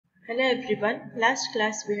Hello everyone. Last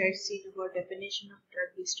class we had seen about definition of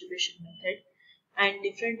drug distribution method and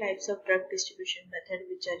different types of drug distribution method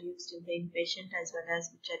which are used in the inpatient as well as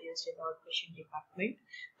which are used in the outpatient department.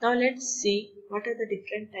 Now let's see what are the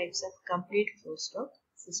different types of complete flow stock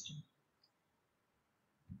system.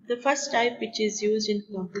 The first type which is used in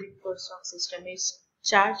complete flow stock system is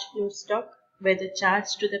charge flow stock, where the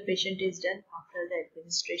charge to the patient is done after the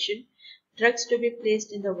administration. Drugs to be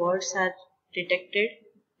placed in the wards are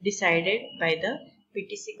decided by the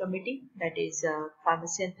PTC committee, that is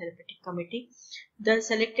Pharmacy and Therapeutic Committee. The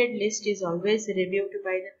selected list is always reviewed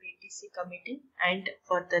by the PTC committee and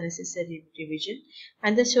for the necessary revision.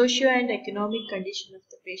 And the socio and economic condition of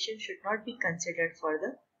the patient should not be considered for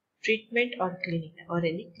the treatment or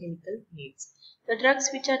any clinical needs. The drugs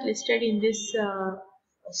which are listed in this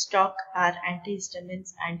stock are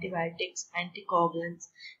antihistamines, antibiotics, anticoagulants,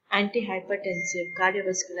 antihypertensive,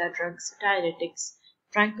 cardiovascular drugs, diuretics,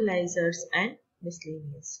 tranquilizers, and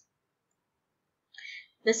miscellaneous.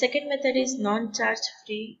 The second method is non-charge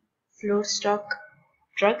free floor stock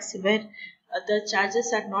drugs, where the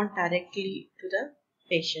charges are not directly to the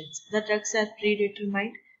patients. The drugs are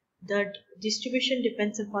predetermined. The distribution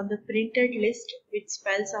depends upon the printed list which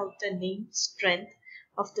spells out the name, strength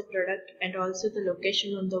of the product and also the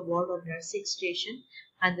location on the ward or nursing station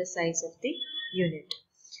and the size of the unit.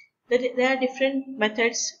 There are different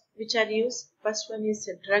methods which are used. First one is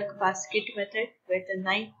the drug basket method, where the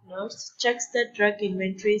night nurse checks the drug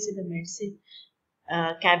inventories in the medicine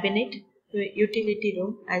cabinet, utility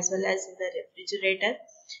room as well as in the refrigerator.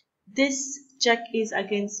 This check is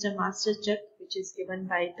against a master check which is given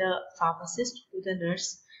by the pharmacist to the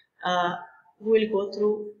nurse, who will go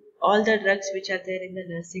through all the drugs which are there in the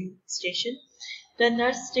nursing station. The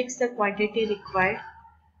nurse takes the quantity required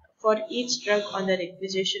for each drug on the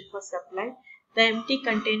requisition for supply. The empty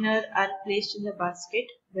container are placed in the basket,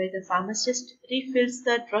 where the pharmacist refills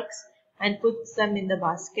the drugs and puts them in the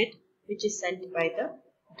basket which is sent by the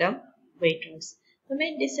dumb waiters. The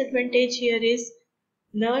main disadvantage here is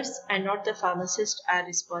nurse and not the pharmacist are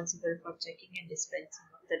responsible for checking and dispensing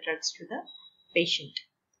of the drugs to the patient.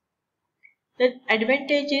 The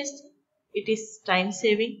advantage is it is time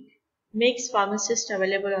saving, makes pharmacists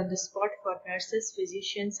available on the spot for nurses,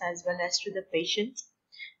 physicians as well as to the patients.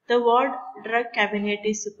 The ward drug cabinet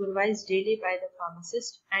is supervised daily by the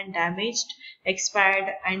pharmacist, and damaged,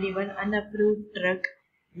 expired and even unapproved drug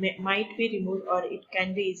might be removed or it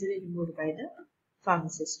can be easily removed by the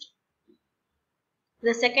pharmacist.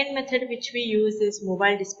 The second method which we use is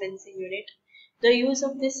mobile dispensing unit. The use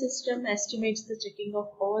of this system estimates the checking of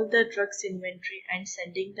all the drugs inventory and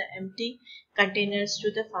sending the empty containers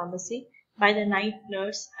to the pharmacy by the night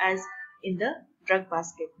nurse as in the drug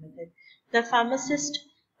basket method. The pharmacist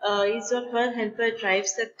his or her helper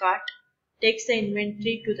drives the cart, takes the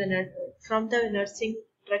inventory to the from the nursing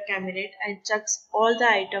drug cabinet and checks all the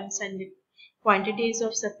items and quantities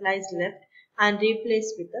of supplies left and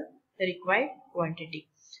replaced with the required quantity.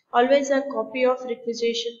 Always a copy of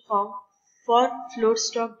requisition form for floor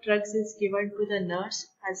stock drugs is given to the nurse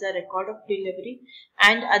as a record of delivery,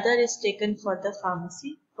 and other is taken for the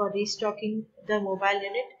pharmacy for restocking the mobile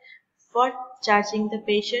unit, for charging the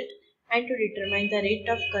patient, and to determine the rate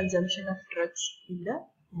of consumption of drugs in the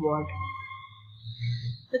ward.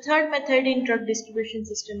 The third method in drug distribution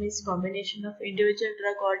system is combination of individual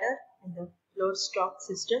drug order and the floor stock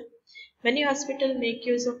system. Many hospitals make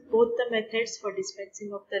use of both the methods for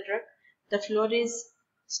dispensing of the drug.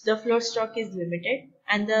 The floor stock is limited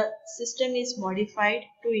and the system is modified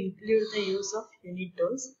to include the use of unit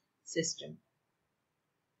dose system.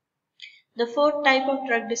 The fourth type of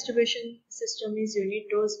drug distribution system is unit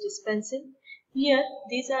dose dispensing. Here,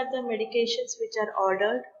 these are the medications which are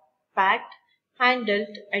ordered, packed, handled,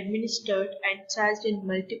 administered and charged in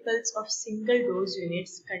multiples of single dose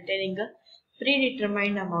units containing a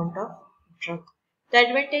predetermined amount of drug. The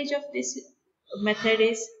advantage of this method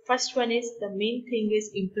is, first one is the main thing is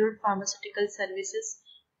improved pharmaceutical services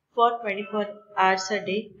for 24 hours a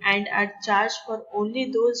day and are charged for only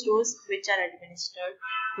those doses which are administered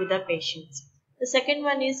to the patients. The second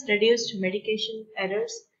one is reduced medication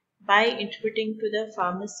errors by inputting to the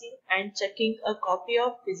pharmacy and checking a copy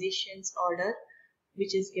of physician's order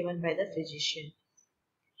which is given by the physician.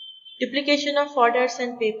 Duplication of orders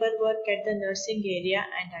and paperwork at the nursing area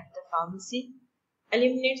and at the pharmacy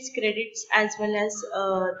eliminates credits as well as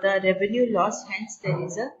the revenue loss, hence there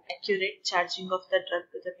is a accurate charging of the drug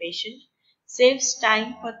to the patient, saves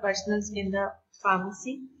time for personnel in the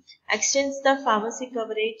pharmacy, extends the pharmacy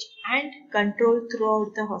coverage and control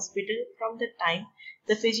throughout the hospital from the time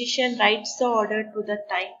the physician writes the order to the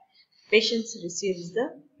time patient receives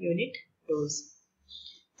the unit dose.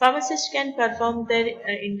 Pharmacists can perform their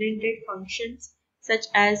intended functions such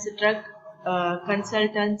as drug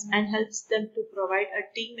consultants and helps them to provide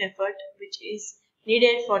a team effort which is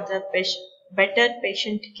needed for the better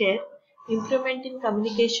patient care, improvement in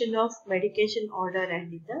communication of medication order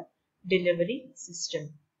and in the delivery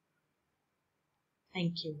system.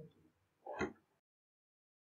 Thank you.